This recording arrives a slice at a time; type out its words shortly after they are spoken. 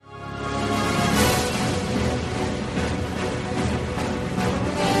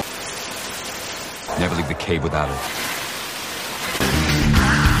okay without it.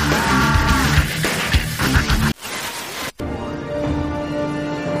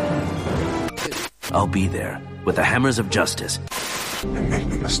 I'll be there with the hammers of justice. And make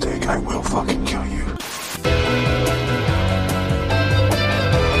no mistake, I will fucking kill you.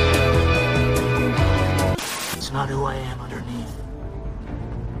 It's not who I am underneath,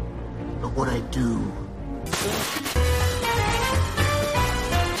 but what I do.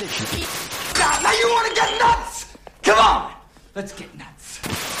 Now you want to get nuts? Come on, let's get nuts.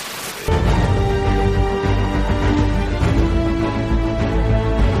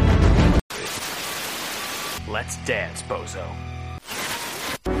 Let's dance, bozo.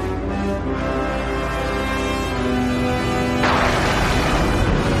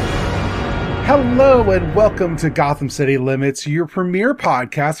 Hello and welcome to Gotham City Limits, your premier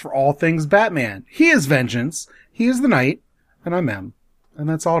podcast for all things Batman. He is Vengeance, he is the Knight, and I'm M, and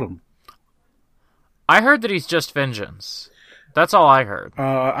that's Autumn. I heard that he's just Vengeance. That's all I heard.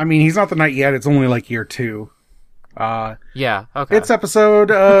 I mean, he's not the Knight yet, it's only like year 2. Yeah, okay. It's episode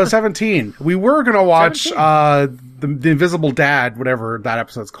 17. We were gonna watch the Invisible Dad, whatever that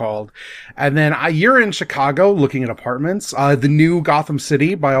episode's called, and then you're in Chicago looking at apartments. The new Gotham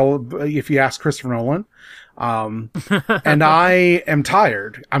City, if you ask Christopher Nolan. And I am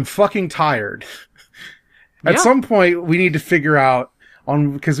tired. I'm fucking tired. At some point, we need to figure out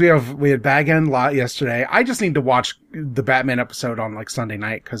because we had Bag End yesterday. I just need to watch the Batman episode on like Sunday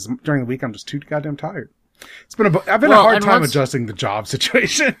night because during the week I'm just too goddamn tired. I've been a hard time adjusting the job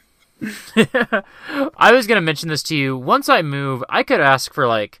situation. I was going to mention this to you. Once I move, I could ask for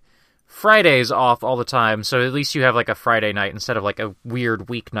like Fridays off all the time, so at least you have like a Friday night instead of like a weird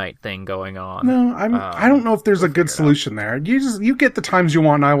weeknight thing going on. No, I don't know if there's a good solution there. You get the times you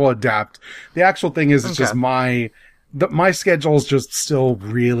want and I will adapt. The actual thing is it's just my schedule's just still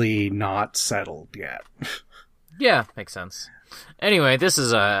really not settled yet. Yeah, makes sense. Anyway, this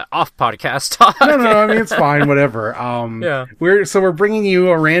is a off podcast talk. No, I mean, it's fine, whatever. Yeah. We're bringing you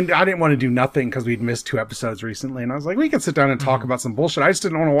a random, I didn't want to do nothing because we'd missed 2 episodes recently, and I was like, we could sit down and talk about some bullshit. I just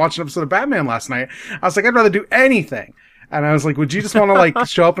didn't want to watch an episode of Batman last night. I was like, I'd rather do anything. And I was like, would you just want to like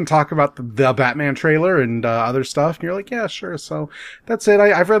show up and talk about the Batman trailer and other stuff? And you're like, yeah, sure. So that's it.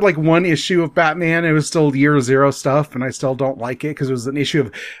 I've read like 1 issue of Batman. It was still Year Zero stuff, and I still don't like it because it was an issue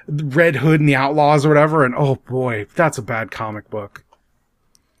of Red Hood and the Outlaws or whatever. And oh boy, that's a bad comic book.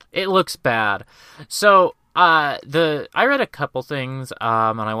 It looks bad. So I read a couple things,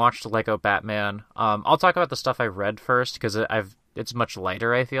 and I watched Lego Batman. I'll talk about the stuff I read first because it's much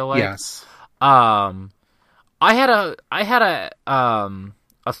lighter. I feel like Yes. I had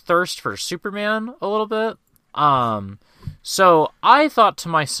a thirst for Superman a little bit. So I thought to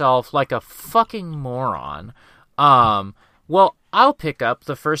myself, like a fucking moron, well, I'll pick up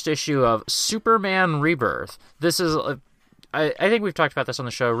the first issue of Superman Rebirth. This is, I think we've talked about this on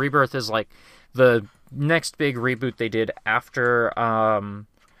the show. Rebirth is like the next big reboot they did after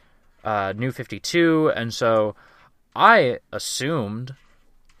New 52, and so I assumed,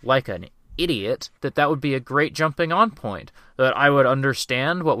 like an idiot, that would be a great jumping on point, that I would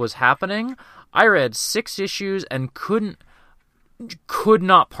understand what was happening. I read 6 issues and could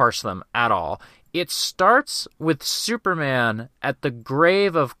not parse them at all. It starts with Superman at the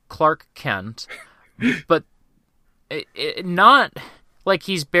grave of Clark Kent, but not like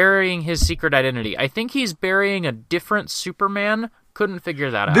he's burying his secret identity. I think he's burying a different Superman. Couldn't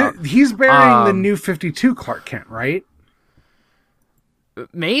figure that out. He's burying the New 52 Clark Kent, right?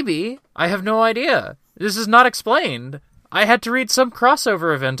 Maybe. I have no idea. This is not explained. I had to read some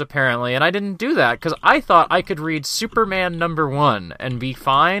crossover event, apparently, and I didn't do that, because I thought I could read Superman #1 and be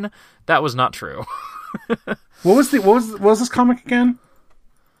fine. That was not true. What was this comic again?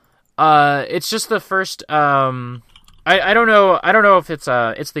 It's just the first, I don't know if it's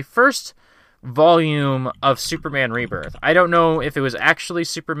the first volume of Superman Rebirth. I don't know if it was actually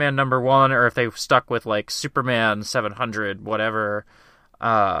Superman #1 or if they stuck with, like, Superman 700, whatever.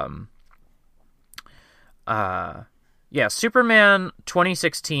 Yeah, Superman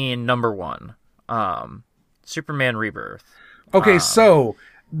 2016 #1. Superman Rebirth. Okay, so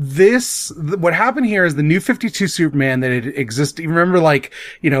what happened here is the New 52 Superman that had existed. You remember, like,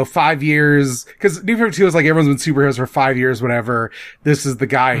 5 years, because New 52 is like everyone's been superheroes for 5 years, whatever. This is the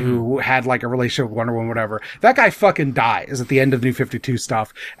guy who had like a relationship with Wonder Woman, whatever. That guy fucking dies at the end of New 52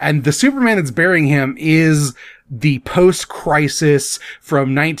 stuff. And the Superman that's burying him is the post-crisis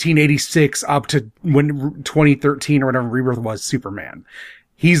from 1986 up to when 2013 or whatever Rebirth was Superman.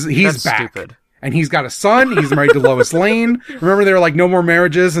 He's That's back. stupid. And he's got a son. He's married to Lois Lane. Remember, they were like no more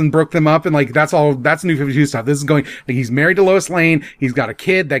marriages and broke them up. And like, that's New 52 stuff. This is going, like, he's married to Lois Lane. He's got a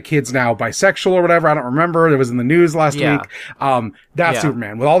kid. That kid's now bisexual or whatever. I don't remember. It was in the news last week. That's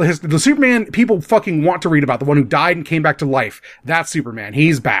Superman. With all the Superman people fucking want to read about, the one who died and came back to life. That's Superman.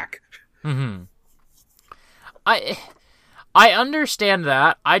 He's back. Mm-hmm. I understand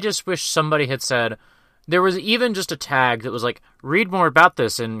that. I just wish somebody had said, there was even just a tag that was like, read more about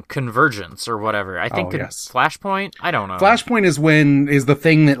this in Convergence or whatever. I think Flashpoint? I don't know. Flashpoint is the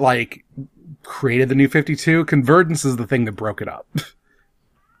thing that like created the New 52. Convergence is the thing that broke it up.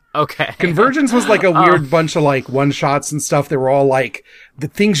 Okay. Convergence was like a weird bunch of like one-shots and stuff. They were all like the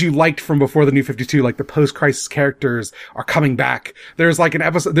things you liked from before the New 52, like the post-crisis characters are coming back. There's like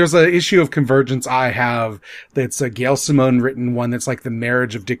there's an issue of Convergence I have that's a Gail Simone written one that's like the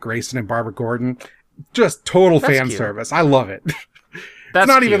marriage of Dick Grayson and Barbara Gordon. Just total fan service. I love it. It's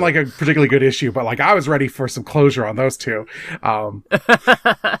not even like a particularly good issue, but like I was ready for some closure on those two. And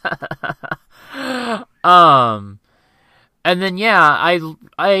then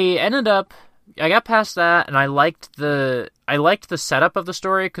I ended up, I got past that, and I liked the setup of the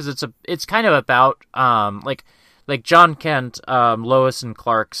story because it's kind of about like John Kent, Lois and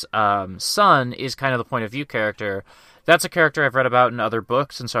Clark's son is kind of the point of view character. That's a character I've read about in other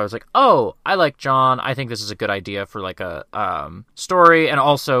books, and so I was like, oh, I like John. I think this is a good idea for like a story, and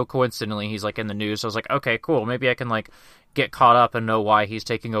also coincidentally, he's like in the news. So I was like, okay, cool. Maybe I can like get caught up and know why he's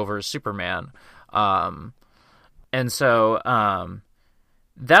taking over as Superman. And so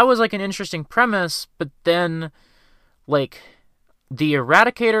that was like an interesting premise, but then like the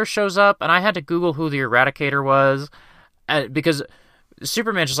Eradicator shows up, and I had to Google who the Eradicator was because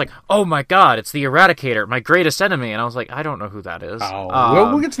Superman's just like, oh my god, it's the Eradicator, my greatest enemy. And I was like, I don't know who that is. Oh,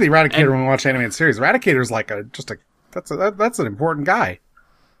 we'll get to the Eradicator when we watch the animated series. Eradicator's like that's an important guy.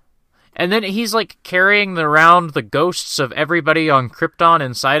 And then he's like carrying around the ghosts of everybody on Krypton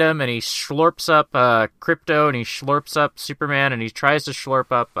inside him, and he slurps up Krypto, and he slurps up Superman, and he tries to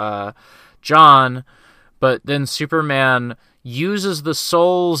slurp up John, but then Superman uses the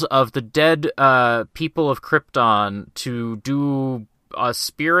souls of the dead people of Krypton to do a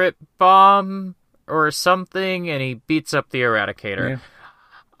spirit bomb or something, and he beats up the Eradicator. Yeah.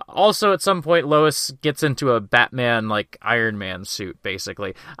 Also, at some point, Lois gets into a Batman, like, Iron Man suit,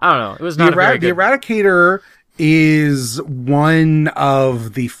 basically. I don't know. It was not very good. The Eradicator is one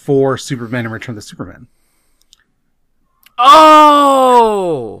of the 4 Supermen in Return of the Superman.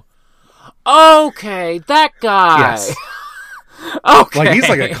 Oh! Okay, that guy. Yes. Okay. Like, he's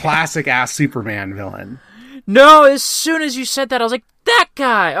like a classic-ass Superman villain. No, as soon as you said that, I was like, that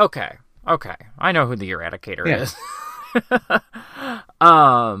guy! Okay. I know who the Eradicator is. I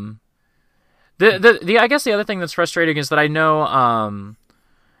guess the other thing that's frustrating is that I know,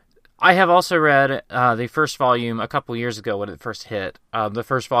 I have also read, the first volume a couple years ago when it first hit, the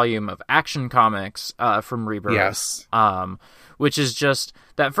first volume of Action Comics, from Rebirth. Yes. Which is just,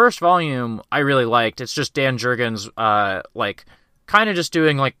 that first volume I really liked. It's just Dan Jurgens, like, kind of just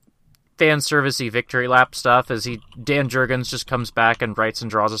doing, like, fan servicey victory lap stuff as Dan Jurgens just comes back and writes and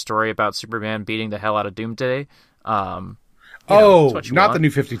draws a story about Superman beating the hell out of Doomsday. Not the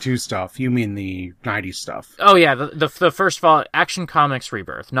New 52 stuff. You mean the 90s stuff. Oh, yeah, the first Action Comics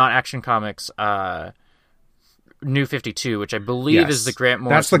Rebirth, not Action Comics New 52, which I believe is the Grant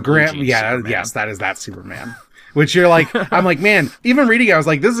Morrison. That's the Grant, Superman. Yes, that is that Superman. Which you're like, I'm like, man, even reading it, I was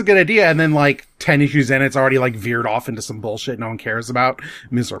like, this is a good idea. And then like 10 issues in, it's already like veered off into some bullshit no one cares about.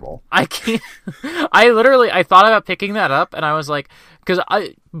 Miserable. I can't, I thought about picking that up, and I was like, because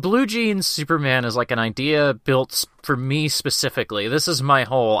Blue Jeans Superman is like an idea built for me specifically. This is my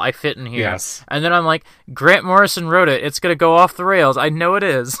hole. I fit in here. Yes. And then I'm like, Grant Morrison wrote it. It's going to go off the rails. I know it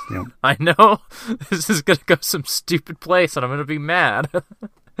is. Yep. I know this is going to go some stupid place, and I'm going to be mad.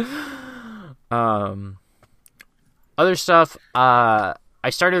 Other stuff, I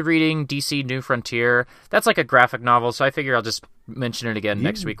started reading DC New Frontier. That's like a graphic novel, so I figure I'll just mention it again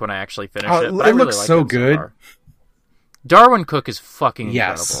next week when I actually finish it. But it looks really so good. So Darwin Cook is fucking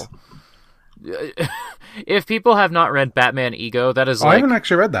incredible. If people have not read Batman Ego, that is I haven't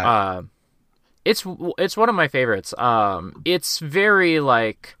actually read that. It's one of my favorites. It's very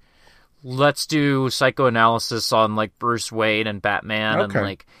like, let's do psychoanalysis on like Bruce Wayne and Batman, and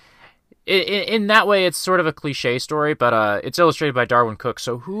like in that way, it's sort of a cliche story, but it's illustrated by Darwin Cook,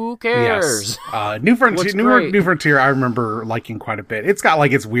 so who cares? Yes. New Frontier, I remember liking quite a bit. It's got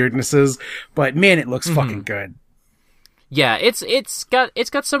like its weirdnesses, but man, it looks fucking good. Yeah, it's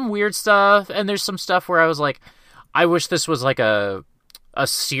got some weird stuff, and there's some stuff where I was like, I wish this was like a a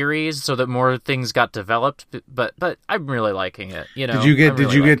series so that more things got developed, but I'm really liking it. You know,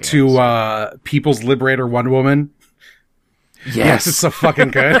 did you get to People's Liberator Wonder Woman? Yes, it's so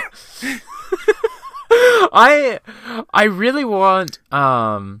fucking good. I really want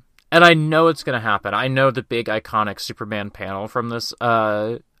and I know it's gonna happen. I know the big iconic Superman panel from this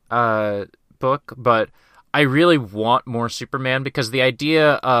book, but I really want more Superman, because the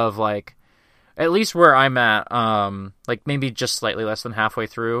idea of, like, at least where I'm at, like maybe just slightly less than halfway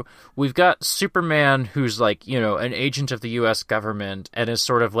through, we've got Superman who's, like, you know, an agent of the U.S. government and is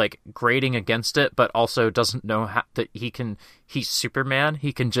sort of like grating against it, but also doesn't know that he's Superman.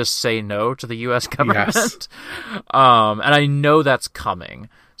 He can just say no to the U.S. government. Yes. And I know that's coming.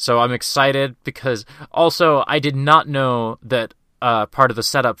 So I'm excited, because also I did not know that part of the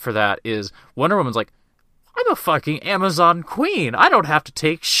setup for that is Wonder Woman's like, I'm a fucking Amazon queen. I don't have to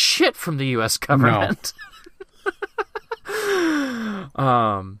take shit from the U.S. government.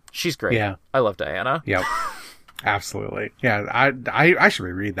 No. She's great. Yeah. I love Diana. Yep. Absolutely. Yeah, I should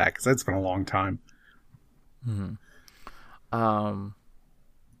reread that, because it's been a long time. Mm-hmm.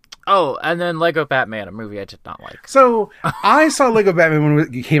 Oh, and then Lego Batman, a movie I did not like. So, I saw Lego Batman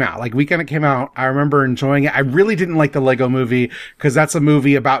when it came out. Like, weekend it came out, I remember enjoying it. I really didn't like the Lego movie, because that's a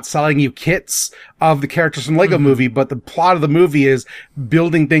movie about selling you kits of the characters from Lego movie, but the plot of the movie is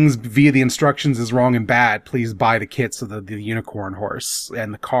building things via the instructions is wrong and bad. Please buy the kits of the unicorn horse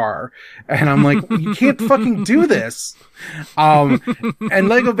and the car. And I'm like, you can't fucking do this. And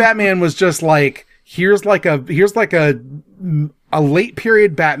Lego Batman was just like, here's like a late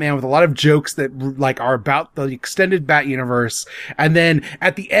period Batman with a lot of jokes that like are about the extended Bat universe. And then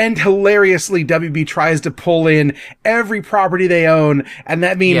at the end, hilariously, WB tries to pull in every property they own. And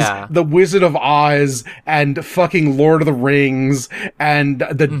that means the Wizard of Oz and fucking Lord of the Rings and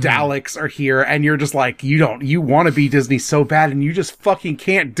the Daleks are here. And you're just like, you want to be Disney so bad and you just fucking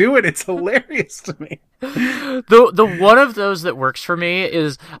can't do it. It's hilarious to me. The one of those that works for me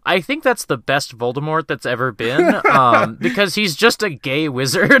is, I think that's the best Voldemort that's ever been, because he's just a gay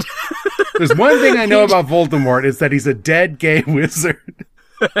wizard. There's one thing I know about Voldemort, is that he's a dead gay wizard.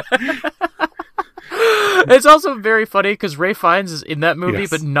 It's also very funny because Ralph Fiennes is in that movie,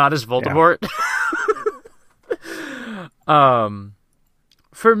 but not as Voldemort. Yeah.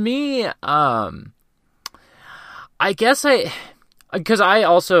 For me, I guess because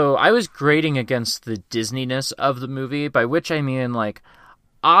I was grating against the Disney-ness of the movie, by which I mean, like,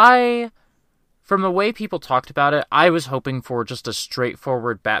 from the way people talked about it, I was hoping for just a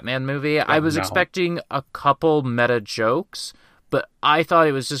straightforward Batman movie. I was expecting a couple meta jokes, but I thought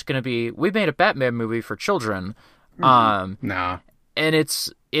it was just going to be, we made a Batman movie for children. Nah. And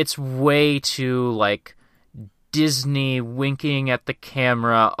it's way too, like, Disney winking at the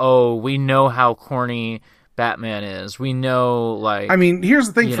camera. Oh, we know how corny Batman is. We know, like... I mean, here's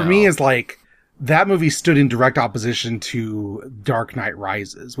the thing for me is, like, that movie stood in direct opposition to Dark Knight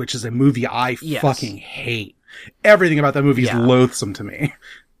Rises, which is a movie I fucking hate. Everything about that movie is loathsome to me.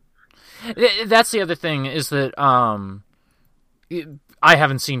 That's the other thing, is that I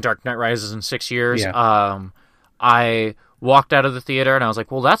haven't seen Dark Knight Rises in 6 years. Yeah. I walked out of the theater and I was like,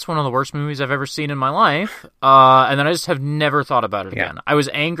 well, that's one of the worst movies I've ever seen in my life. And then I just have never thought about it again. I was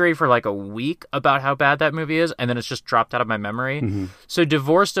angry for like a week about how bad that movie is, and then it's just dropped out of my memory. Mm-hmm. So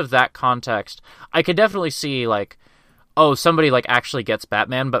divorced of that context, I could definitely see, like, oh, somebody like actually gets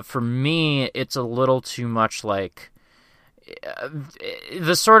Batman, but for me, it's a little too much like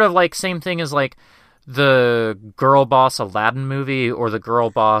the sort of like same thing as like the Girl Boss Aladdin movie or the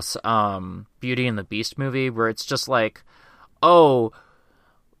Girl Boss Beauty and the Beast movie, where it's just like, oh,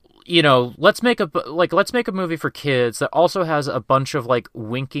 you know, let's make a movie for kids that also has a bunch of like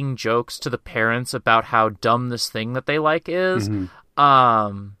winking jokes to the parents about how dumb this thing that they like is.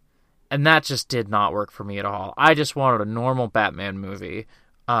 Mm-hmm. And that just did not work for me at all. I just wanted a normal Batman movie.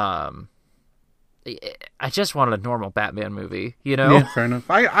 I just wanted a normal Batman movie, you know? Yeah, fair enough.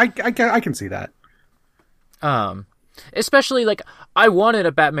 I can see that. Especially, like, I wanted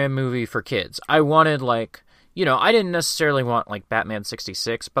a Batman movie for kids. I wanted, like, you know, I didn't necessarily want, like, Batman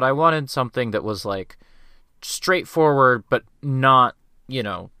 66, but I wanted something that was, like, straightforward, but not, you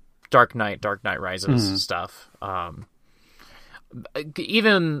know, Dark Knight Rises stuff.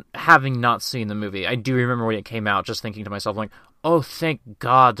 Even having not seen the movie, I do remember when it came out just thinking to myself, like, oh, thank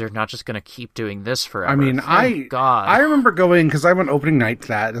God they're not just going to keep doing this forever. I mean, I remember going, because I went opening night to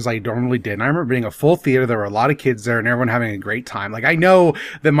that, as I normally did, and I remember being a full theater, there were a lot of kids there, and everyone having a great time. Like, I know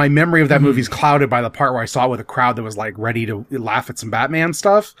that my memory of that movie is clouded by the part where I saw it with a crowd that was, like, ready to laugh at some Batman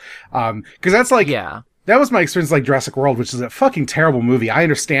stuff. Because that's, like, That was my experience like Jurassic World, which is a fucking terrible movie. I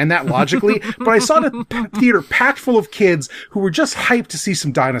understand that logically, but I saw it in a theater packed full of kids who were just hyped to see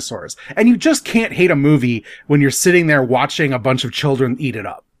some dinosaurs. And you just can't hate a movie when you're sitting there watching a bunch of children eat it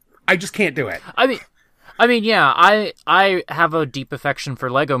up. I just can't do it. I mean, yeah, I have a deep affection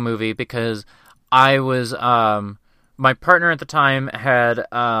for Lego Movie because I was, my partner at the time had,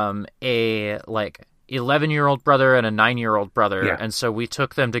 a, 11-year-old brother and a 9-year-old brother, Yeah. and so we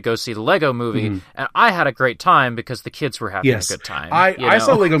took them to go see the Lego Movie, and I had a great time because the kids were having a good time. I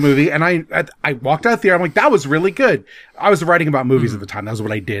saw Lego Movie, and I walked out there, I'm like, that was really good. I was writing about movies at the time. That was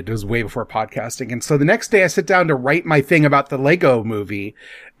what I did. It was way before podcasting. And so the next day I sit down to write my thing about the Lego Movie,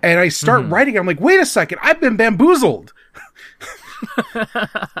 and I start writing. I'm like, wait a second, I've been bamboozled.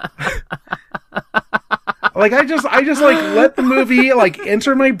 Like, I just let the movie,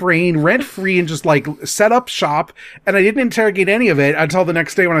 enter my brain rent free and just, set up shop. And I didn't interrogate any of it until the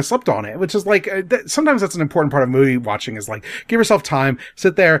next day when I slept on it, which is sometimes that's an important part of movie watching is give yourself time,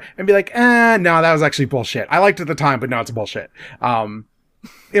 sit there and be like, no, that was actually bullshit. I liked it at the time, but no, it's bullshit.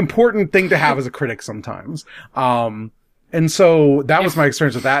 Important thing to have as a critic sometimes. And so that was my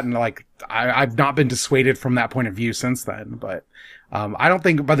experience with that. And I've not been dissuaded from that point of view since then, but I don't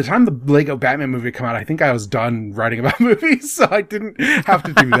think by the time the Lego Batman movie came out, I think I was done writing about movies, so I didn't have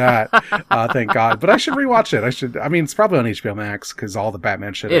to do that. Thank God. But I should rewatch it. It's probably on HBO Max because all the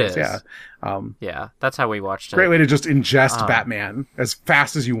Batman shit is. Yeah. Yeah, that's how we watched it. Great way to just ingest Batman as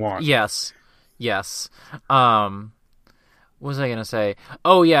fast as you want. Yes. What was I going to say?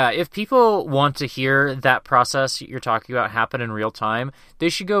 Oh, yeah. If people want to hear that process you're talking about happen in real time, they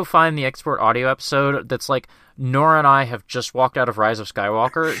should go find the export audio episode that's Nora and I have just walked out of Rise of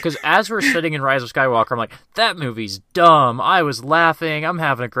Skywalker. Because as we're sitting in Rise of Skywalker, I'm like, that movie's dumb. I was laughing. I'm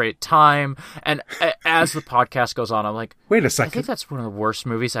having a great time. And as the podcast goes on, I'm like, wait a second. I think that's one of the worst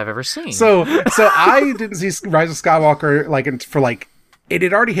movies I've ever seen. So I didn't see Rise of Skywalker it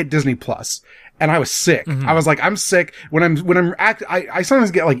had already hit Disney Plus. And I was sick. I was I'm sick I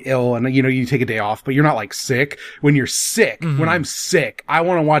sometimes get ill and you take a day off, but you're not sick. When you're sick, when I'm sick, I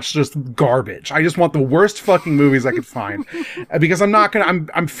want to watch just garbage. I just want the worst fucking movies I could find because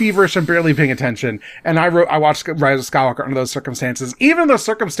I'm feverish and barely paying attention. And I watched Rise of Skywalker under those circumstances. Even in those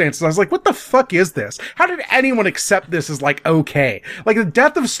circumstances, I was like, what the fuck is this? How did anyone accept this as okay? The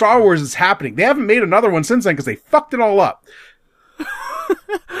death of Star Wars is happening. They haven't made another one since then because they fucked it all up.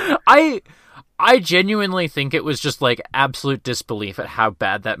 I genuinely think it was just absolute disbelief at how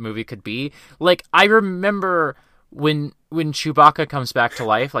bad that movie could be. I remember when Chewbacca comes back to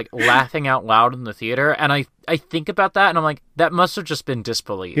life, laughing out loud in the theater, and I think about that and I'm like, that must have just been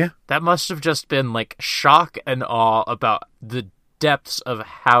disbelief. Yeah. That must have just been shock and awe about the depths of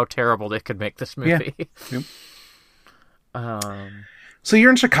how terrible they could make this movie. Yeah. So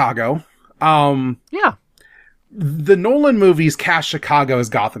you're in Chicago. Yeah. The Nolan movies cast Chicago as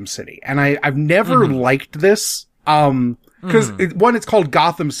Gotham City, and I've never liked this. Because one, it's called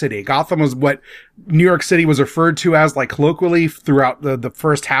Gotham City. Gotham was what New York City was referred to as colloquially throughout the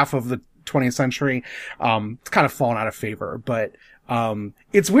first half of the 20th century. It's kind of fallen out of favor, but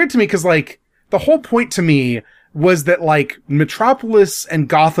it's weird to me because the whole point to me was that Metropolis and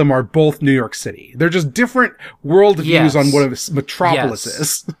Gotham are both New York City. They're just different worldviews on what Metropolis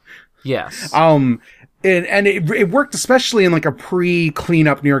is. Yes. And it worked especially in a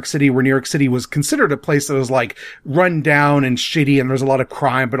pre-cleanup New York City where New York City was considered a place that was run down and shitty and there's a lot of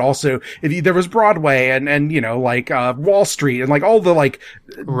crime, but also there was Broadway and Wall Street and all the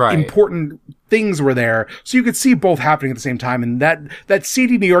important things were there. So you could see both happening at the same time. And that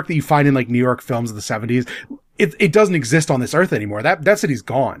seedy New York that you find in New York films of the 70s, it doesn't exist on this earth anymore. That city's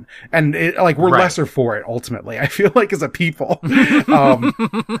gone. And we're lesser for it ultimately, I feel as a people.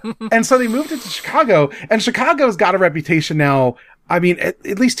 And so they moved it to Chicago, and Chicago's got a reputation now. I mean,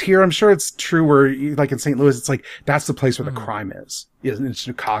 at least here, I'm sure it's true where in St. Louis, it's that's the place where the crime is in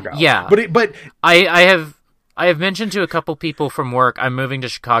Chicago. Yeah. But I have mentioned to a couple people from work, I'm moving to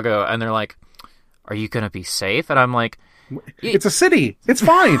Chicago, and they're like, are you going to be safe? And I'm like, it's a city. It's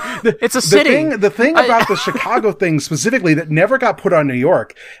fine. It's a city. The thing about the Chicago thing specifically that never got put on New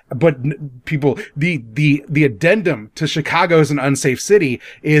York, but the addendum to Chicago as an unsafe city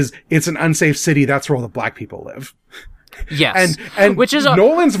is it's an unsafe city. That's where all the black people live. Yes. And which is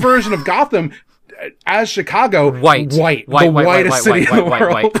Nolan's version of Gotham as Chicago, the whitest city in the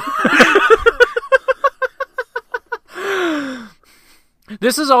world.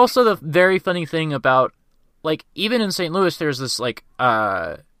 This is also the very funny thing about even in St. Louis, there's this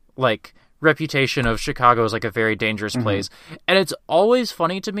reputation of Chicago as a very dangerous place. And it's always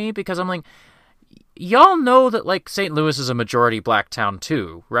funny to me because I'm like, y'all know that St. Louis is a majority black town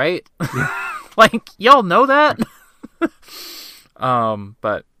too, right? Like, y'all know that?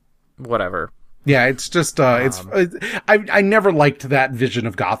 But whatever. Yeah, it's just I never liked that vision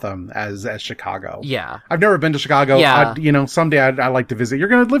of Gotham as Chicago. Yeah, I've never been to Chicago. Yeah. Someday I'd like to visit. You're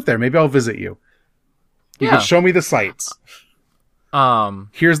going to live there. Maybe I'll visit you. You can show me the sights.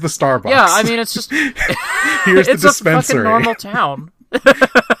 Here's the Starbucks. Yeah, I mean, it's just here's the it's dispensary. a fucking normal town.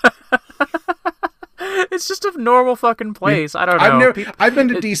 It's just a normal fucking place. I don't know. I've been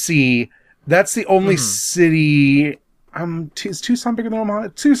to DC. That's the only city. Is Tucson bigger than Omaha?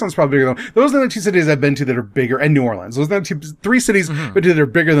 Tucson's probably bigger than. Those are the 2 cities I've been to that are bigger, and New Orleans. Those are the 3 cities I've been to that are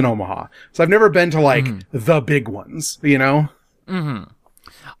bigger than Omaha. So I've never been to like the big ones. You know.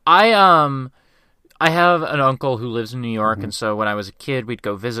 I have an uncle who lives in New York, and so when I was a kid, we'd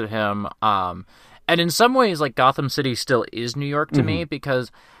go visit him. And in some ways, like, Gotham City still is New York to me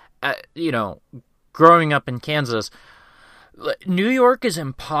because, growing up in Kansas, New York is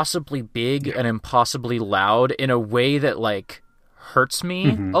impossibly big and impossibly loud in a way that, like, hurts me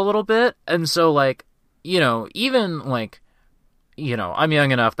a little bit. And so, like, even, like, I'm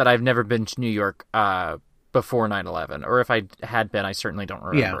young enough that I've never been to New York before 9/11. Or if I had been, I certainly don't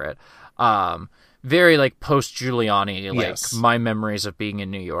remember it. Very, like, post-Giuliani, like, my memories of being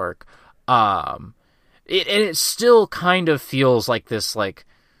in New York. It still kind of feels like this, like,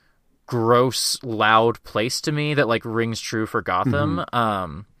 gross, loud place to me that, like, rings true for Gotham.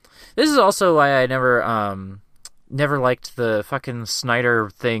 This is also why I never liked the fucking Snyder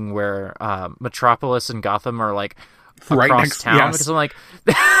thing where Metropolis and Gotham are, like, right across next, town, because I'm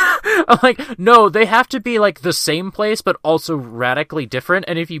like, no, they have to be, like, the same place but also radically different,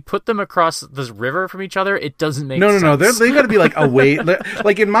 and if you put them across this river from each other, it doesn't make sense. No, they got to be, like, away.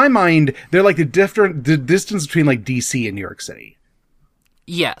 Like, in my mind, they're like the distance between, like, DC and New York City.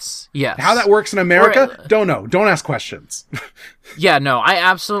 Yes. How that works in America, don't know. Don't ask questions. Yeah, no, I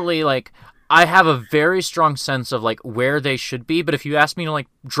absolutely, like, I have a very strong sense of, like, where they should be, but if you ask me to, like,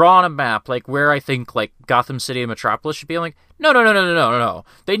 draw on a map, like, where I think, like, Gotham City and Metropolis should be, I'm like, no.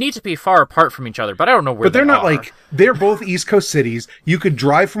 They need to be far apart from each other, but I don't know where they are. But they're not, like, they're both East Coast cities. You could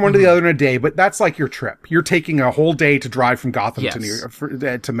drive from one to the other in a day, but that's, like, your trip. You're taking a whole day to drive from Gotham to New York,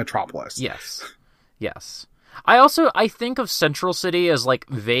 to Metropolis. Yes. I think of Central City as, like,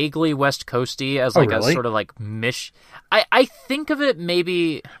 vaguely West Coasty, as, like, a sort of, like, I think of it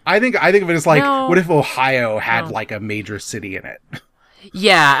maybe... I think of it as, like, what if Ohio had, like, a major city in it?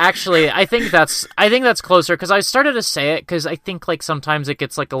 Yeah, actually, I think that's closer, because I started to say it, because I think, like, sometimes it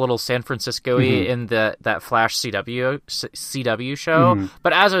gets, like, a little San Francisco-y in that Flash CW show,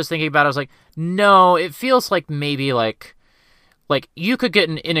 but as I was thinking about it, I was like, no, it feels like maybe, like, you could get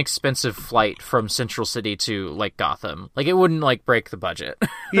an inexpensive flight from Central City to, like, Gotham. Like, it wouldn't, like, break the budget.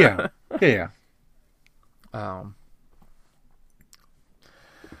 Yeah. But yeah.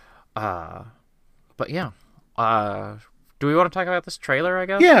 Do we want to talk about this trailer, I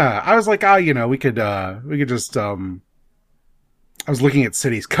guess? Yeah. I was like, we could just, I was looking at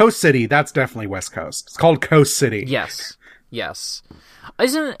cities. Coast City, that's definitely West Coast. It's called Coast City. Yes.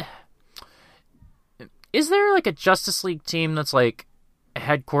 Is there, like, a Justice League team that's, like,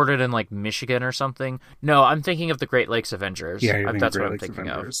 headquartered in, like, Michigan or something? No, I'm thinking of the Great Lakes Avengers. Yeah, that's what I'm thinking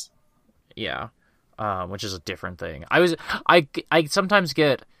of. Yeah, which is a different thing. I sometimes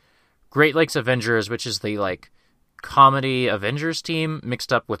get Great Lakes Avengers, which is the, like, comedy Avengers team,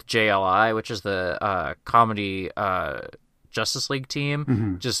 mixed up with JLI, which is the comedy Justice League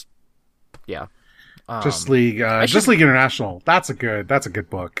team. Just Justice League International. That's a good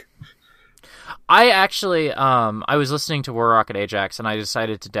book. I actually, I was listening to War Rocket Ajax, and I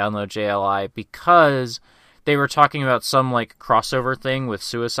decided to download JLI because they were talking about some, like, crossover thing with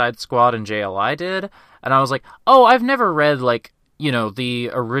Suicide Squad and JLI did, and I was like, oh, I've never read, like,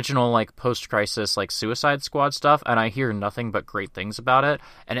 the original, like, post-crisis, like, Suicide Squad stuff, and I hear nothing but great things about it,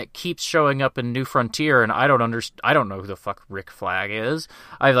 and it keeps showing up in New Frontier, and I don't know who the fuck Rick Flag is.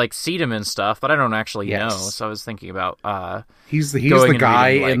 I've, like, seen him in stuff, but I don't actually know, so I was thinking about, he's the guy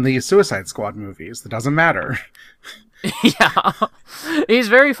in the Suicide Squad movies. That doesn't matter. Yeah. He's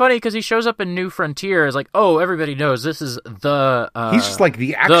very funny because he shows up in New Frontier as, like, oh, everybody knows this is the he's just like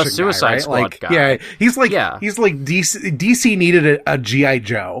the action Suicide guy, right? Squad like, guy. Yeah, he's like DC needed a G.I.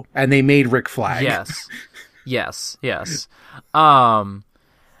 Joe, and they made Rick Flag. Yes.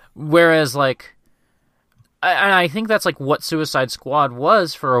 Whereas, like, I think that's, like, what Suicide Squad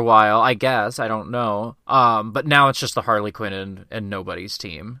was for a while, I guess. I don't know. But now it's just the Harley Quinn and nobody's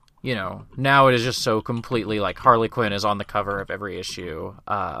team. Now it is just so completely, like, Harley Quinn is on the cover of every issue,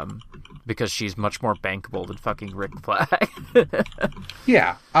 because she's much more bankable than fucking Rick Flag.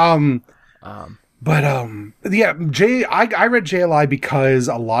 Yeah. But yeah, I read JLI because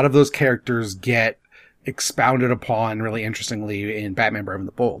a lot of those characters get expounded upon really interestingly in Batman Brave and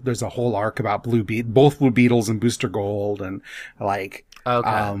the Bold. There's a whole arc about both Blue Beetles and Booster Gold, and like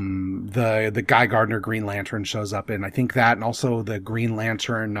the Guy Gardner Green Lantern shows up in I think that, and also the Green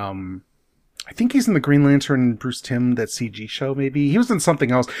Lantern I think he's in the Green Lantern Bruce Timm, that CG show, maybe. He was in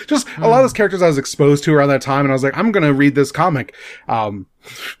something else. Just a lot of those characters I was exposed to around that time, and I was like, I'm gonna read this comic.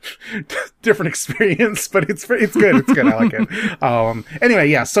 Different experience, but it's good. It's good. I like it. Anyway,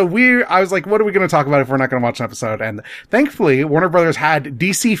 yeah, so I was like, what are we gonna talk about if we're not gonna watch an episode? And thankfully, Warner Brothers had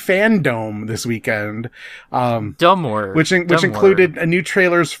DC Fandom this weekend. Dumb word. Which included new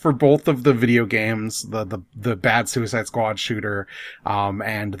trailers for both of the video games, the bad Suicide Squad shooter,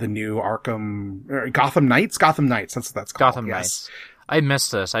 and the new Gotham Knights. That's what that's called. Gotham Knights. I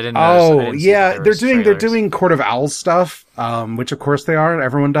missed this. I didn't. Yeah, they're doing Court of Owls stuff, which of course they are.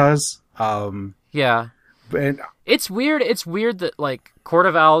 Everyone does. Yeah, and it's weird. It's weird that like Court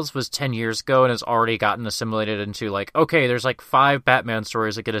of Owls was 10 years ago and has already gotten assimilated into like, okay, there's like 5 Batman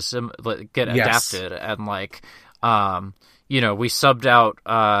stories that get adapted, and like, we subbed out.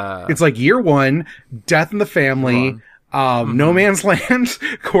 It's like Year One, Death in the Family, No Man's Land,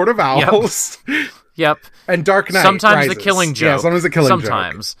 Court of Owls. Yep. And Dark Knight Sometimes Rises. the Killing Joke. Yeah, sometimes the Killing Joke.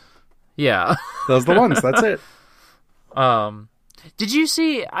 Sometimes. Yeah. Those are the ones. That's it. Did you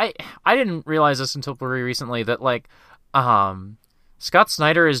see, I didn't realize this until very recently, that like, Scott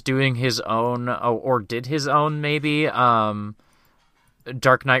Snyder is doing his own, or did his own maybe, Dark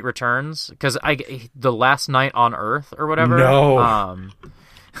Knight Returns? Because the Last Night on Earth or whatever. No.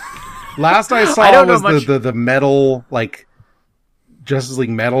 Last I saw was the metal, like, Justice League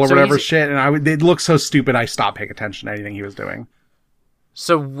Metal or whatever shit, and it looked so stupid I stopped paying attention to anything he was doing.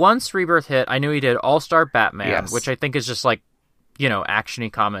 So once Rebirth hit, I knew he did All-Star Batman, which I think is just like, action-y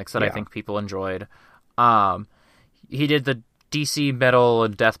comics that I think people enjoyed. He did the DC metal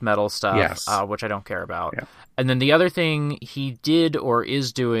and death metal stuff, which I don't care about. Yeah. And then the other thing he did or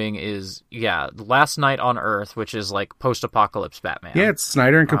is doing is, Last Night on Earth, which is like post-apocalypse Batman. Yeah, it's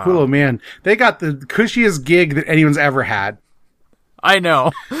Snyder and Capullo, man. They got the cushiest gig that anyone's ever had. I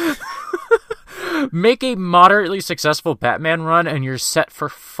know. Make a moderately successful Batman run and you're set for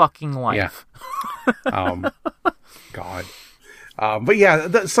fucking life. Yeah. God. But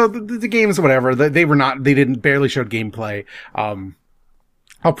yeah, so the games, whatever, they barely showed gameplay.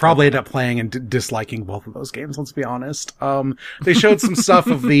 I'll probably end up playing and disliking both of those games, let's be honest. They showed some stuff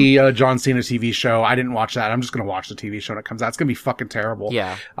of the John Cena TV show. I didn't watch that. I'm just gonna watch the TV show when it comes out. It's gonna be fucking terrible.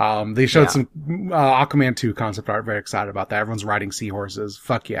 Yeah. They showed some Aquaman 2 concept art. Very excited about that. Everyone's riding seahorses.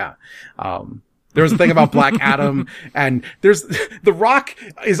 Fuck yeah. There was a thing about Black Adam, and The Rock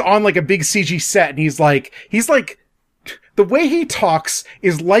is on like a big CG set, and he's like, the way he talks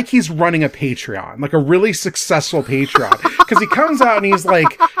is like he's running a Patreon, like a really successful Patreon. Because he comes out and he's like,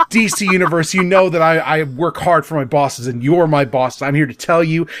 DC Universe, you know that I work hard for my bosses and you're my boss. I'm here to tell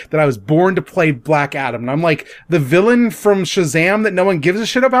you that I was born to play Black Adam. And I'm like, the villain from Shazam that no one gives a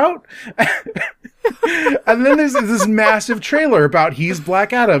shit about? And then there's this massive trailer about he's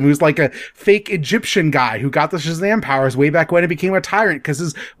Black Adam, who's like a fake Egyptian guy who got the Shazam powers way back when and became a tyrant because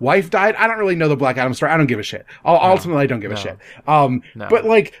his wife died. I don't really know the Black Adam story. I don't give a shit. Ultimately, I don't give a shit. But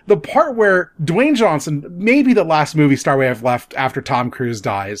like the part where Dwayne Johnson, maybe the last movie star we have left after Tom Cruise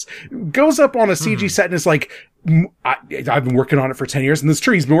dies, goes up on a CG set and is like, I've been working on it for 10 years, and this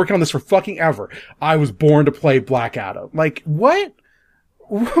tree, he's been working on this for fucking ever. I was born to play Black Adam. Like, what?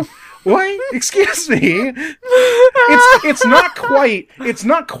 What? Excuse me. It's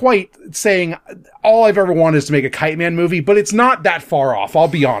not quite saying all I've ever wanted is to make a Kite Man movie, but it's not that far off. I'll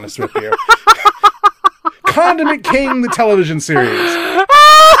be honest with you. Condiment King, the television series.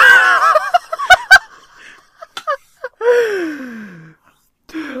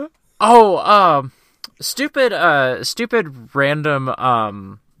 Stupid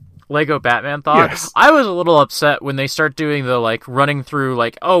random Lego Batman thought. Yes. I was a little upset when they start doing the like running through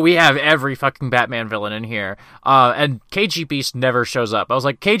like, oh, we have every fucking Batman villain in here, and KG Beast never shows up. I was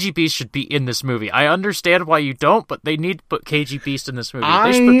like, KG Beast should be in this movie. I understand why you don't, but they need to put KG Beast in this movie.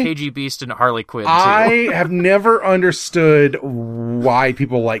 They should put KG Beast in Harley Quinn too. I have never understood why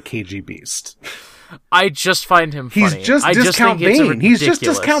people like KG Beast. I just find him funny. He's just Discount Bane. He's just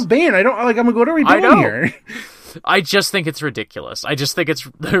Discount Bane. I don't like. I'm like, what are we doing here? I just think it's ridiculous. I just think it's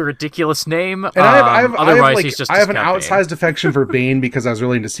a ridiculous name. And I have an outsized Bane. Affection for Bane because I was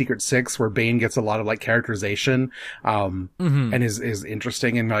really into Secret Six, where Bane gets a lot of like characterization, and is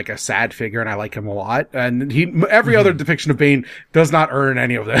interesting and like a sad figure, and I like him a lot. And every other depiction of Bane does not earn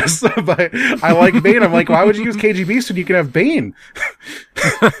any of this, but I like Bane. I'm like, why would you use KG Beast when you can have Bane?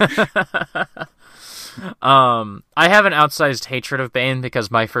 I have an outsized hatred of Bane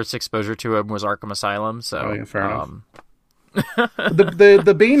because my first exposure to him was Arkham Asylum. So fair enough.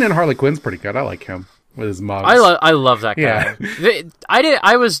 the Bane in Harley Quinn's pretty good. I like him with his mugs. I love that guy. Yeah.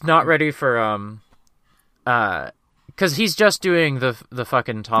 I was not ready for because he's just doing the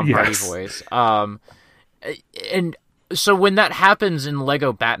fucking Tom Hardy voice. And so when that happens in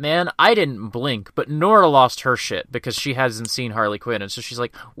Lego Batman, I didn't blink, but Nora lost her shit because she hasn't seen Harley Quinn, and so she's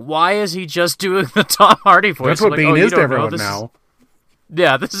like, "Why is he just doing the Tom Hardy voice?" That's what Bane is to everyone now.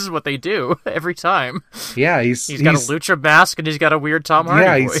 Yeah, this is what they do every time. Yeah, he's got a lucha mask and he's got a weird Tom Hardy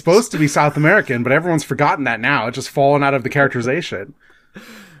Yeah, voice. he's supposed to be South American, but everyone's forgotten that now. It's just fallen out of the characterization.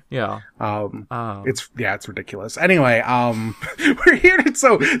 Yeah. It's ridiculous. Anyway, we're here to,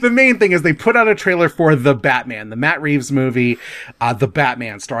 so the main thing is they put out a trailer for The Batman, the Matt Reeves movie, The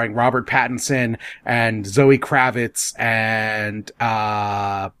Batman, starring Robert Pattinson and Zoe Kravitz and,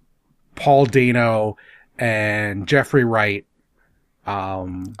 Paul Dano and Jeffrey Wright.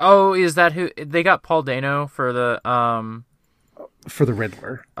 Is that who they got? Paul Dano for the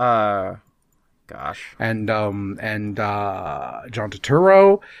Riddler. Gosh. And John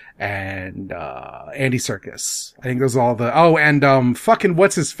Turturro and Andy Serkis. I think those are all the and fucking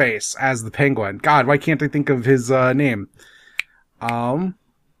what's his face as the Penguin. God, why can't I think of his name? Colin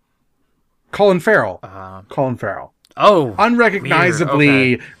Farrell. Colin Farrell. Oh,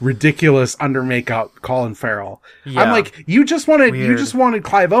 unrecognizably ridiculous under makeup Colin Farrell. Yeah. I'm like, you just wanted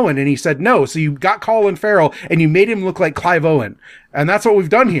Clive Owen, and he said no, so you got Colin Farrell and you made him look like Clive Owen. And that's what we've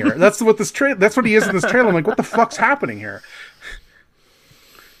done here. That's what that's what he is in this trailer. I'm like, what the fuck's happening here?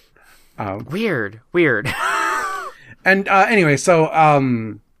 Weird. And anyway, so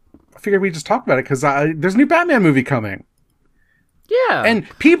I figured we'd just talk about it because there's a new Batman movie coming. Yeah. And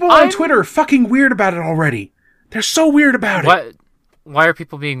people on Twitter are fucking weird about it already. They're so weird about it. Why are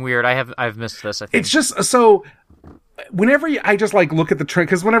people being weird? I've missed this, I think. It's just, so, whenever I just, like, look at the trend,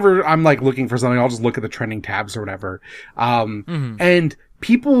 because whenever I'm, like, looking for something, I'll just look at the trending tabs or whatever. And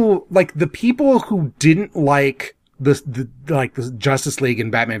people, like, the people who didn't like the Justice League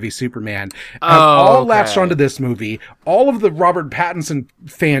and Batman v Superman have all latched onto this movie. All of the Robert Pattinson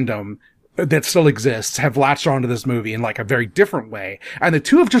fandom that still exists have latched onto this movie in like a very different way. And the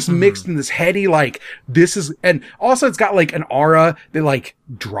two have just mixed in this heady, like, this is, and also it's got like an aura that like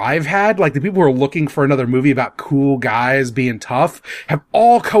Drive had, like the people who are looking for another movie about cool guys being tough have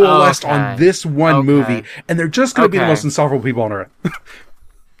all coalesced on this one movie. And they're just going to be the most insufferable people on earth.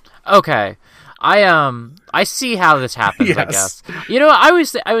 Okay. I see how this happens, I guess. You know, I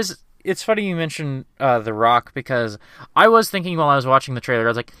was, it's funny you mentioned, The Rock, because I was thinking while I was watching the trailer, I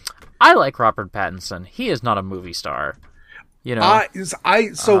was like, I like Robert Pattinson. He is not a movie star. You know?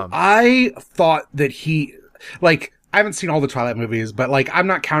 I thought that he, like, I haven't seen all the Twilight movies, but like, I'm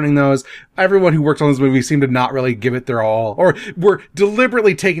not counting those. Everyone who worked on this movie seemed to not really give it their all, or were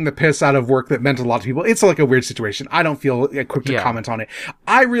deliberately taking the piss out of work that meant a lot to people. It's like a weird situation. I don't feel equipped to comment on it.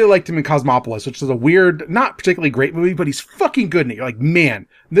 I really liked him in Cosmopolis, which is a weird, not particularly great movie, but he's fucking good in it. You're like, man,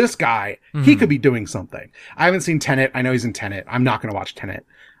 this guy, he could be doing something. I haven't seen Tenet. I know he's in Tenet. I'm not going to watch Tenet.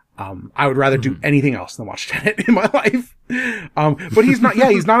 I would rather do anything else than watch Tenet in my life. But he's not,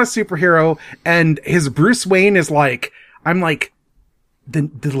 he's not a superhero. And his Bruce Wayne is like, I'm like, the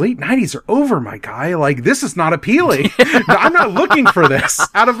late 90s are over, my guy. Like, this is not appealing. I'm not looking for this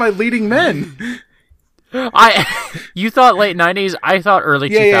out of my leading men. You thought late 90s, I thought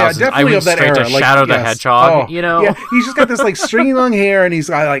early 2000s. Definitely I went of that straight era. to Shadow the Hedgehog, you know? Yeah, he's just got this like stringy long hair and he's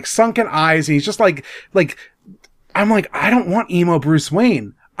got like sunken eyes and he's just like, I'm like, I don't want emo Bruce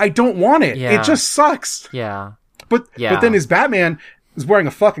Wayne. I don't want it. Yeah. It just sucks. Yeah. But then his Batman is wearing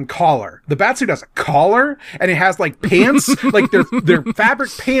a fucking collar. The Batsuit has a collar and it has like pants, like they're fabric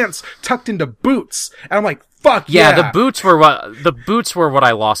pants tucked into boots. And I'm like, fuck yeah. The boots were what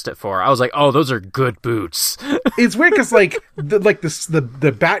I lost it for. I was like, oh, those are good boots. It's weird because like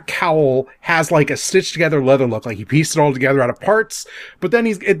the bat cowl has like a stitched together leather look, like he pieced it all together out of parts. But then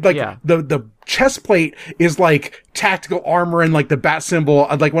the chest plate is like tactical armor and like the bat symbol.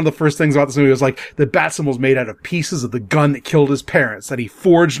 Like one of the first things about this movie was like the bat symbol is made out of pieces of the gun that killed his parents that he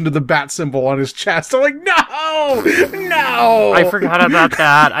forged into the bat symbol on his chest. I'm like, no. I forgot about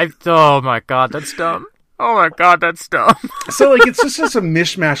that. Oh my god, that's dumb. Oh my god, that's dumb. So like, it's just a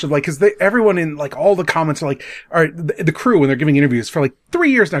mishmash of like, cause everyone in like all the comments are like, the crew when they're giving interviews for like 3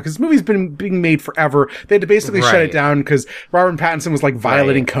 years now, cause this movie's been being made forever. They had to basically shut it down cause Robert Pattinson was like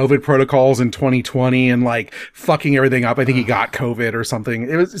violating COVID protocols in 2020 and like fucking everything up. I think he got COVID or something.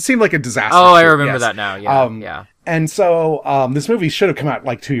 It seemed like a disaster. Oh, I remember that now. Yeah. And so, this movie should have come out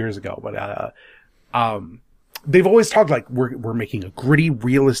like 2 years ago, but, they've always talked like, we're making a gritty,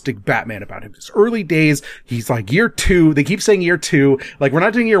 realistic Batman about him. His early days, he's like year 2. They keep saying year 2. Like, we're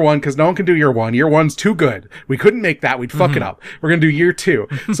not doing year 1 because no one can do year 1. Year 1's too good. We couldn't make that. We'd fuck it up. We're going to do year 2.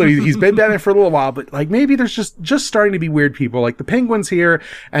 So he's been Batman for a little while, but like maybe there's just starting to be weird people. Like the Penguin's here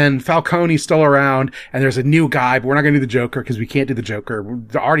and Falcone's still around and there's a new guy, but we're not going to do the Joker because we can't do the Joker.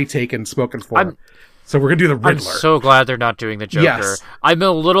 We're already taken, spoken for. So we're going to do the Riddler. I'm so glad they're not doing the Joker. Yes. I'm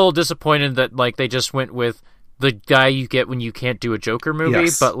a little disappointed that like they just went with the guy you get when you can't do a Joker movie,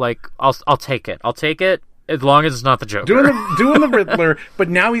 Yes. but like I'll take it. I'll take it as long as it's not the Joker. Doing the Riddler, but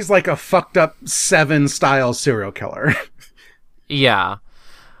now he's like a fucked up Seven style serial killer. Yeah.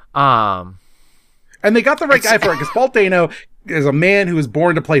 And they got the right guy for it because Paul Dano is a man who was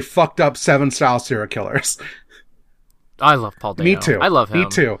born to play fucked up Seven style serial killers. I love Paul Dano. Me too. I love him. Me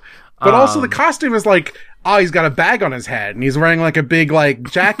too. But also the costume is like, he's got a bag on his head and he's wearing like a big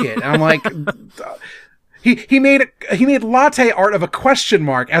like jacket. And I'm like, he made latte art of a question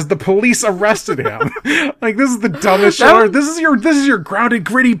mark as the police arrested him. Like, this is the dumbest shit. This is your grounded,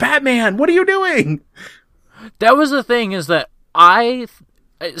 gritty Batman. What are you doing? That was the thing is that I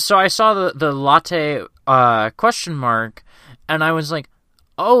saw the latte question mark and I was like,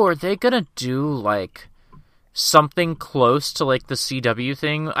 oh, are they gonna do like something close to like the CW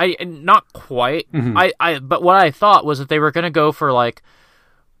thing? Not quite. Mm-hmm. But what I thought was that they were gonna go for like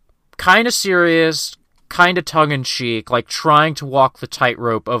kind of serious, kind of tongue-in-cheek, like trying to walk the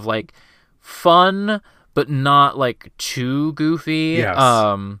tightrope of like fun but not like too goofy. Yes.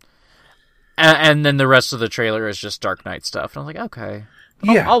 And then the rest of the trailer is just Dark Knight stuff. And I was like, okay,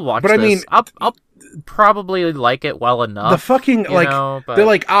 I'll watch but this. I mean, I'll probably like it well enough. the fucking like but... they're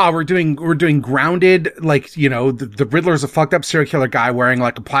like, we're doing grounded, like, you know, the Riddler's a fucked up serial killer guy wearing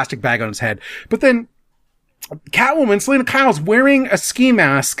like a plastic bag on his head, but then Catwoman, Selena Kyle's wearing a ski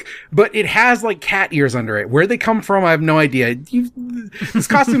mask, but it has like cat ears under it. Where they come from, I have no idea. This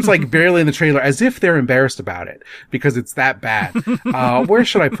costume's like barely in the trailer, as if they're embarrassed about it because it's that bad. Where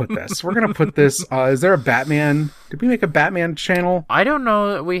should I put this? We're gonna put this. Is there a Batman? Did we make a Batman channel? I don't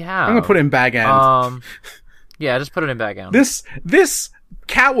know that we have. I'm gonna put it in bag end. Yeah, just put it in bag end. This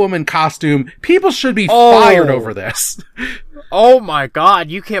Catwoman costume, people should be fired over this. Oh my god,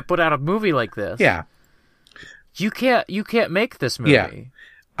 you can't put out a movie like this. Yeah. You can't make this movie. Yeah.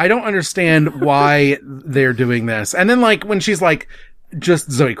 I don't understand why they're doing this. And then like when she's like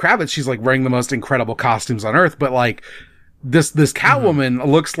just Zoe Kravitz, she's like wearing the most incredible costumes on earth, but like this Catwoman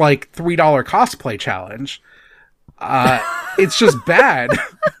looks like $3 cosplay challenge. It's just bad.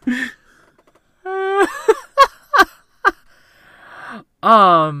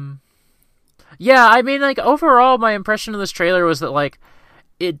 Yeah, I mean like overall my impression of this trailer was that like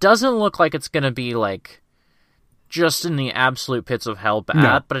it doesn't look like it's going to be like just in the absolute pits of hell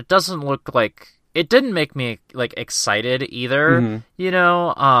bad, but it doesn't look like it didn't make me like excited either. You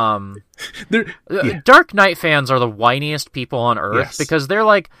know, Dark Knight fans are the whiniest people on earth because they're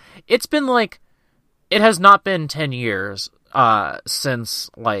like, it's been like, it has not been 10 years since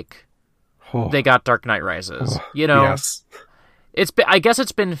like they got Dark Knight Rises. You know, it's been, I guess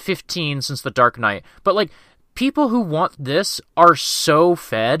it's been 15 since the Dark Knight, but like. People who want this are so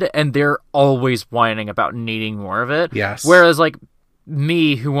fed, and they're always whining about needing more of it. Yes. Whereas, like,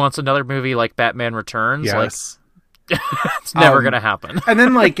 me, who wants another movie like Batman Returns, like, it's never gonna happen. And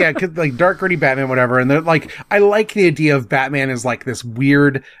then, like, yeah, 'cause, like, dark, gritty Batman, whatever, and they're like, I like the idea of Batman as, like, this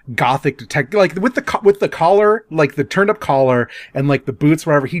weird gothic detective, like, with the collar, like, the turned-up collar, and, like, the boots,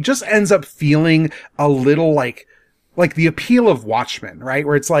 whatever, he just ends up feeling a little, like the appeal of Watchmen, right?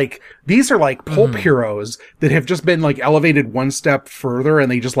 Where it's like, these are like pulp heroes that have just been like elevated one step further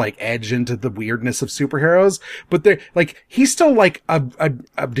and they just like edge into the weirdness of superheroes. But they're like, he's still like a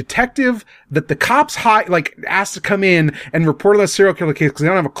detective that the cops asked to come in and report on the serial killer case because they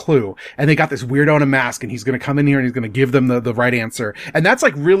don't have a clue. And they got this weirdo in a mask and he's going to come in here and he's going to give them the right answer. And that's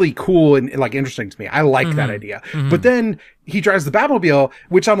like really cool and like interesting to me. I like that idea. But then he drives the Batmobile,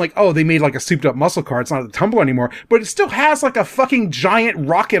 which I'm like, oh, they made like a souped up muscle car. It's not a Tumbler anymore, but it still has like a fucking giant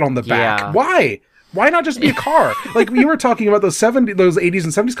rocket on the back. Yeah. Why? Why not just be a car? Like you were talking about those 80s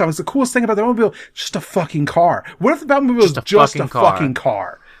and 70s comics. The coolest thing about the Batmobile, just a fucking car. What if the Batmobile was just a fucking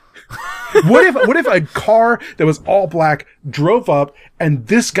car? What if a car that was all black drove up and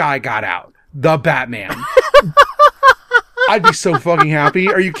this guy got out? The Batman. I'd be so fucking happy.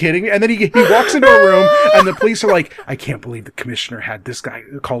 Are you kidding me? And then he walks into a room and the police are like, I can't believe the commissioner had this guy,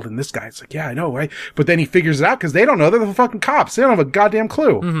 called in this guy. It's like, yeah, I know, right? But then he figures it out because they don't know. They're the fucking cops. They don't have a goddamn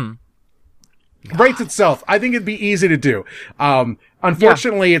clue. Writes itself. I think it'd be easy to do.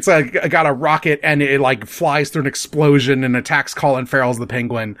 Unfortunately, it's got a rocket and it like flies through an explosion and attacks Colin Farrell's the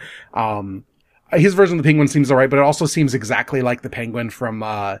Penguin. his version of the Penguin seems alright, but it also seems exactly like the Penguin from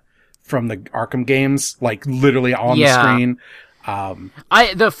the Arkham games, like literally on the screen.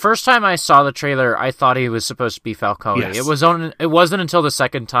 The first time I saw the trailer, I thought he was supposed to be Falcone. Yes. It wasn't until the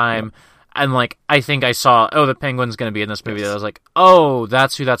second time, and like I think I saw, the Penguin's going to be in this movie. That I was like, oh,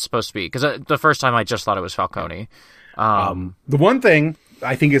 that's who that's supposed to be. Because the first time I just thought it was Falcone. The one thing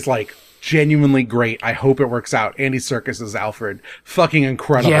I think is like genuinely great, I hope it works out, Andy Serkis as Alfred. Fucking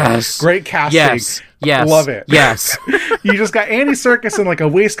incredible. Yes. Great casting. Yes. Love it. Yes. You just got Andy Serkis in like a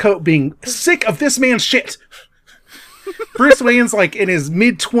waistcoat being sick of this man's shit. Bruce Wayne's like in his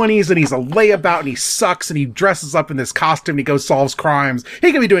mid-20s and he's a layabout and he sucks and he dresses up in this costume and he goes solves crimes.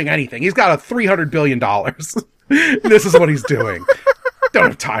 He can be doing anything. He's got a $300 billion. This is what he's doing. Don't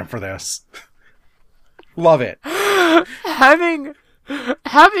have time for this. Love it. Having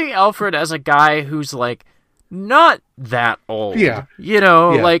Alfred as a guy who's like not that old. Yeah.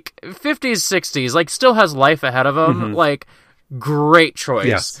 Like 50s, 60s, like still has life ahead of him. Like great choice.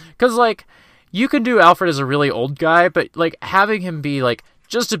 Yes. Because like you can do Alfred as a really old guy, but like having him be like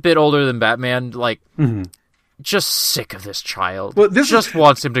just a bit older than Batman, like just sick of this child. Well,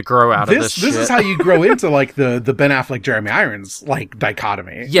 wants him to grow out of this shit. This is how you grow into like the Ben Affleck, Jeremy Irons like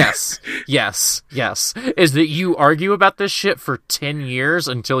dichotomy. Yes. Is that you argue about this shit for 10 years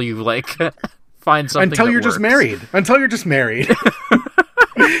until you like find something until that you're works. just married.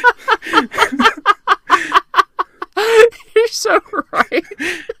 You're so right.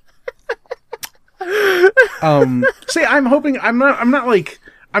 See, I'm hoping I'm not like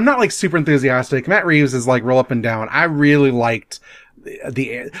super enthusiastic. Matt Reeves is like real up and down. I really liked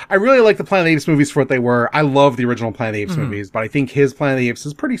the Planet of the Apes movies for what they were. I love the original Planet of the Apes movies, but I think his Planet of the Apes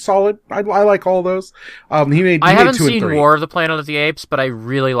is pretty solid. I like all those. I haven't seen War of the Planet of the Apes, but I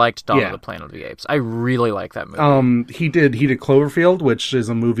really liked Dawn of the Planet of the Apes. I really like that movie. He did Cloverfield, which is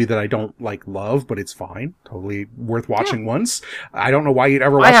a movie that I don't love, but it's fine. Totally worth watching once. I don't know why you'd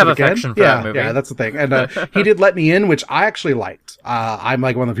ever watch it again. I have affection for that movie. Yeah, that's the thing. And he did Let Me In, which I actually liked. I'm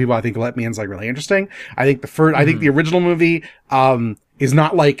like one of the people I think Let Me In's like really interesting. I think I think the original movie is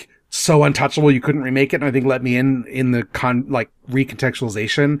not like so untouchable you couldn't remake it. And I think Let Me In the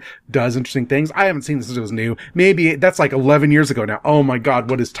recontextualization does interesting things. I haven't seen this since it was new. Maybe that's like 11 years ago now. Oh my God,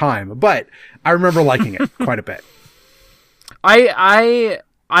 what is time? But I remember liking it quite a bit.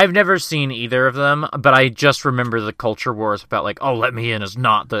 I've never seen either of them, but I just remember the culture wars about like, oh, Let Me In is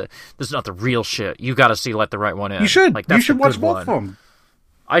not the real shit. You got to see Let the Right One In. You should. Like, you should watch both of them.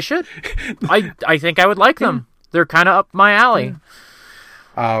 I should. I think I would like them. They're kind of up my alley.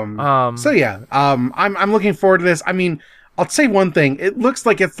 So yeah, I'm looking forward to this. I mean, I'll say one thing. It looks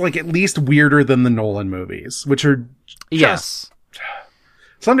like it's like at least weirder than the Nolan movies, which are yes.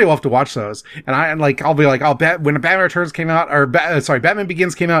 Someday we'll have to watch those. And I'll be like, when Batman Returns came out, Batman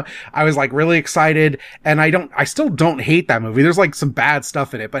Begins came out, I was like really excited. And I still don't hate that movie. There's like some bad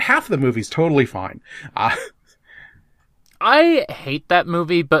stuff in it, but half of the movie's totally fine. I hate that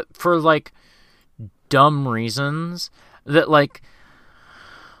movie, but for like dumb reasons that like,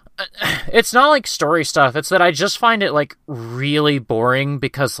 it's not like story stuff. It's that I just find it like really boring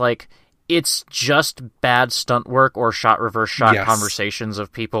because like it's just bad stunt work or reverse shot conversations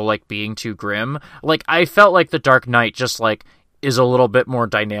of people like being too grim. Like I felt like The Dark Knight just like is a little bit more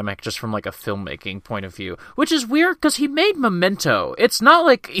dynamic just from like a filmmaking point of view, which is weird because he made Memento. It's not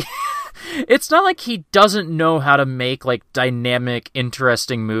like he doesn't know how to make like dynamic,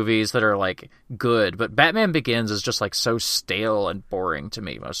 interesting movies that are like good, but Batman Begins is just like so stale and boring to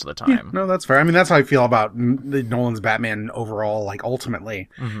me most of the time. Yeah, no, that's fair. I mean, that's how I feel about Nolan's Batman overall, like ultimately.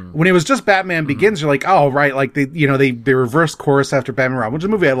 When it was just Batman Begins, you're like, oh, right, like they reversed course after Batman Robin, which is a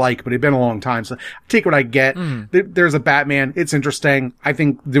movie I like, but it'd been a long time, so I take what I get. There's a Batman, it's interesting. I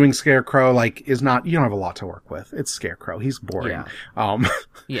think doing Scarecrow like is not, you don't have a lot to work with. It's Scarecrow. He's boring.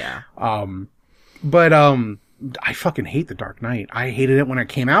 Yeah. But I fucking hate The Dark Knight. I hated it when it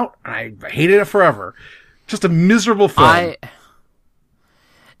came out, and I hated it forever. Just a miserable film.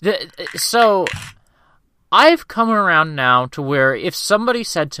 So I've come around now to where if somebody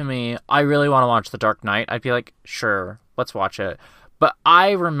said to me, I really want to watch The Dark Knight, I'd be like, sure, let's watch it. But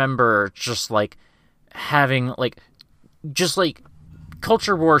I remember just like having like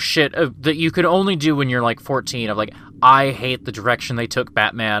culture war shit that you could only do when you're like 14 of like, I hate the direction they took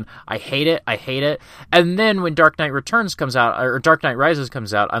Batman. I hate it. And then when Dark Knight Returns comes out, or Dark Knight Rises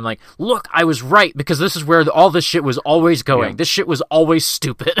comes out, I'm like, look, I was right, because this is where all this shit was always going. Yeah. This shit was always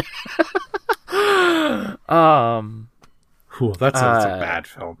stupid. That's a bad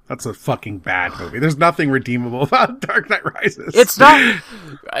film. That's a fucking bad movie. There's nothing redeemable about Dark Knight Rises. It's not.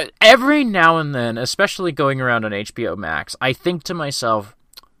 Every now and then, especially going around on HBO Max, I think to myself,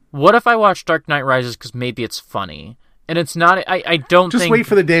 what if I watch Dark Knight Rises because maybe it's funny? And it's not, I don't Just think... wait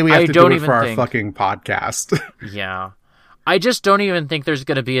for the day we have to do it for our think, fucking podcast. Yeah. I just don't even think there's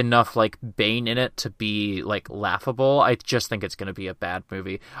going to be enough, like, Bane in it to be, like, laughable. I just think it's going to be a bad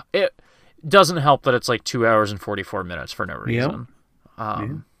movie. It doesn't help that it's, like, 2 hours and 44 minutes for no reason.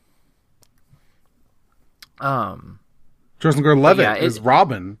 Joseph Gordon-Levitt yeah, is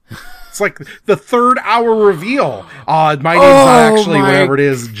Robin. It's like the 3rd hour reveal. My name's not actually whatever it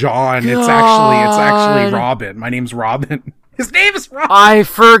is, John. It's actually Robin. My name's Robin. His name is Robin. I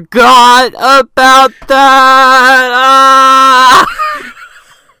forgot about that.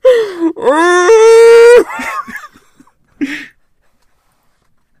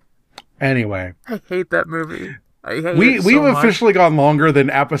 Anyway, I hate that movie. We've officially gone longer than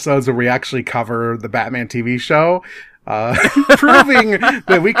episodes where we actually cover the Batman TV show, proving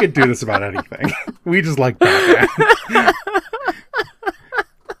that we could do this about anything. We just like Batman.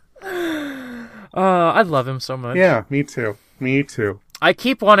 I love him so much. Yeah, me too. I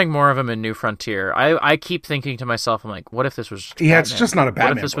keep wanting more of him in New Frontier. I keep thinking to myself, I'm like, what if this was just Batman? It's just not a Batman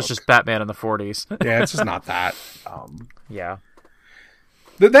What if this was just Batman in the 40s? Yeah, it's just not that. Yeah.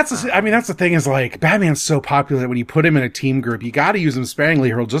 That's the thing is, like, Batman's so popular that when you put him in a team group, you got to use him sparingly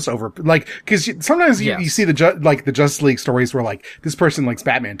or he'll just because sometimes you see the Justice League stories where, like, this person likes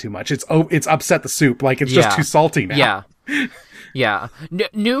Batman too much. It's upset the soup. Like, it's just too salty now. Yeah. Yeah.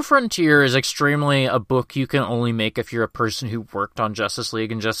 New Frontier is extremely a book you can only make if you're a person who worked on Justice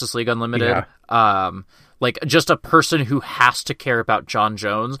League and Justice League Unlimited. Yeah. Like, just a person who has to care about John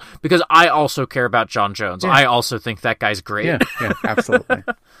Jones, because I also care about John Jones. Yeah. I also think that guy's great. Yeah, absolutely.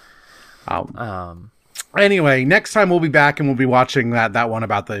 Anyway, next time we'll be back and we'll be watching that one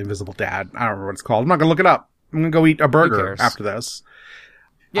about the Invisible Dad. I don't remember what it's called. I'm not going to look it up. I'm going to go eat a burger after this.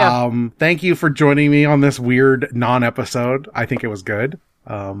 Yeah. Thank you for joining me on this weird non-episode. I think it was good.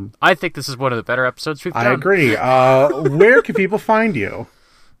 I think this is one of the better episodes we've done. I agree. Where can people find you?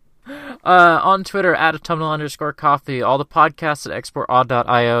 On Twitter at @autumnal_coffee, all the podcasts at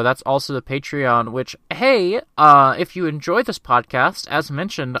exportaud.io. That's also the Patreon, which, hey, if you enjoy this podcast, as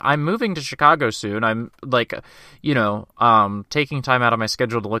mentioned, I'm moving to Chicago soon. I'm taking time out of my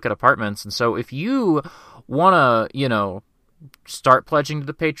schedule to look at apartments. And so if you want to, start pledging to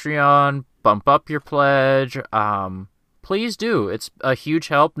the Patreon, bump up your pledge, please do. It's a huge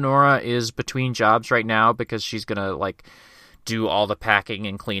help. Nora is between jobs right now because she's going to, do all the packing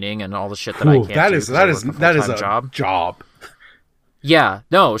and cleaning and all the shit that I can't do. That is a job. Yeah,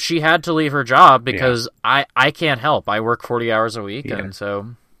 no, she had to leave her job because I can't help. I work 40 hours a week, and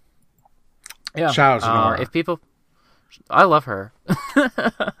so Shout out to Nora. If people, I love her.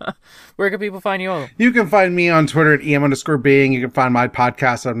 Where can people find you all? You can find me on Twitter at EM_being. You can find my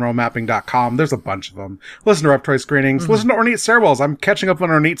podcast on rollmapping.com. There's a bunch of them. Listen to Reptoid Screenings. Listen to Ornate Stairwells. I'm catching up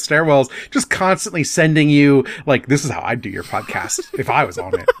on Ornate Stairwells, just constantly sending you, this is how I'd do your podcast if I was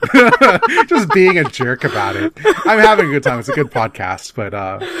on it. Just being a jerk about it. I'm having a good time. It's a good podcast,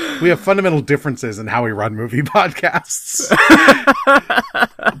 but we have fundamental differences in how we run movie podcasts.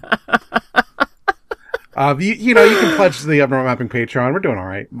 You can pledge to the Abnormal Mapping Patreon. We're doing all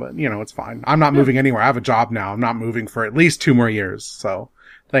right, but it's fine. I'm not moving anywhere. I have a job now. I'm not moving for at least 2 more years. So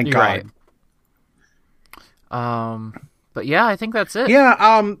thank God. Right. But yeah, I think that's it. Yeah.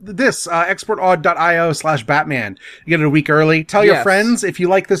 exportaud.io/Batman. You get it a week early. Tell your friends if you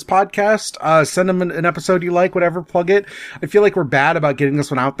like this podcast. Send them an episode you like, whatever, plug it. I feel like we're bad about getting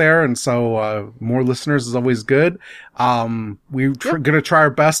this one out there. And so, more listeners is always good. We're gonna try our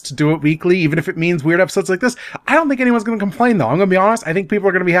best to do it weekly, even if it means weird episodes like this. I don't think anyone's gonna complain though. I'm gonna be honest. I think people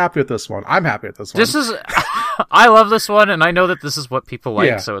are gonna be happy with this one. I'm happy with this one. I love this one, and I know that this is what people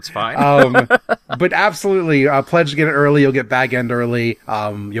like, so it's fine. But absolutely, pledge to get it early. You'll get Bag End early.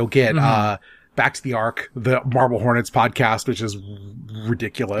 You'll get, Back to the Ark, the Marble Hornets podcast, which is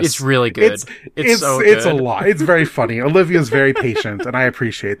ridiculous. It's really good. It's so good. It's a lot. It's very funny. Olivia's very patient, and I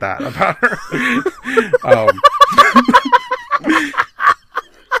appreciate that about her.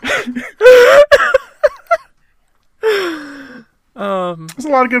 There's a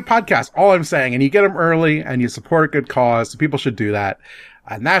lot of good podcasts. All I'm saying, and you get them early, and you support a good cause. So people should do that.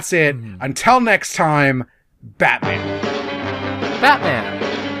 And that's it. Until next time, Batman. Batman.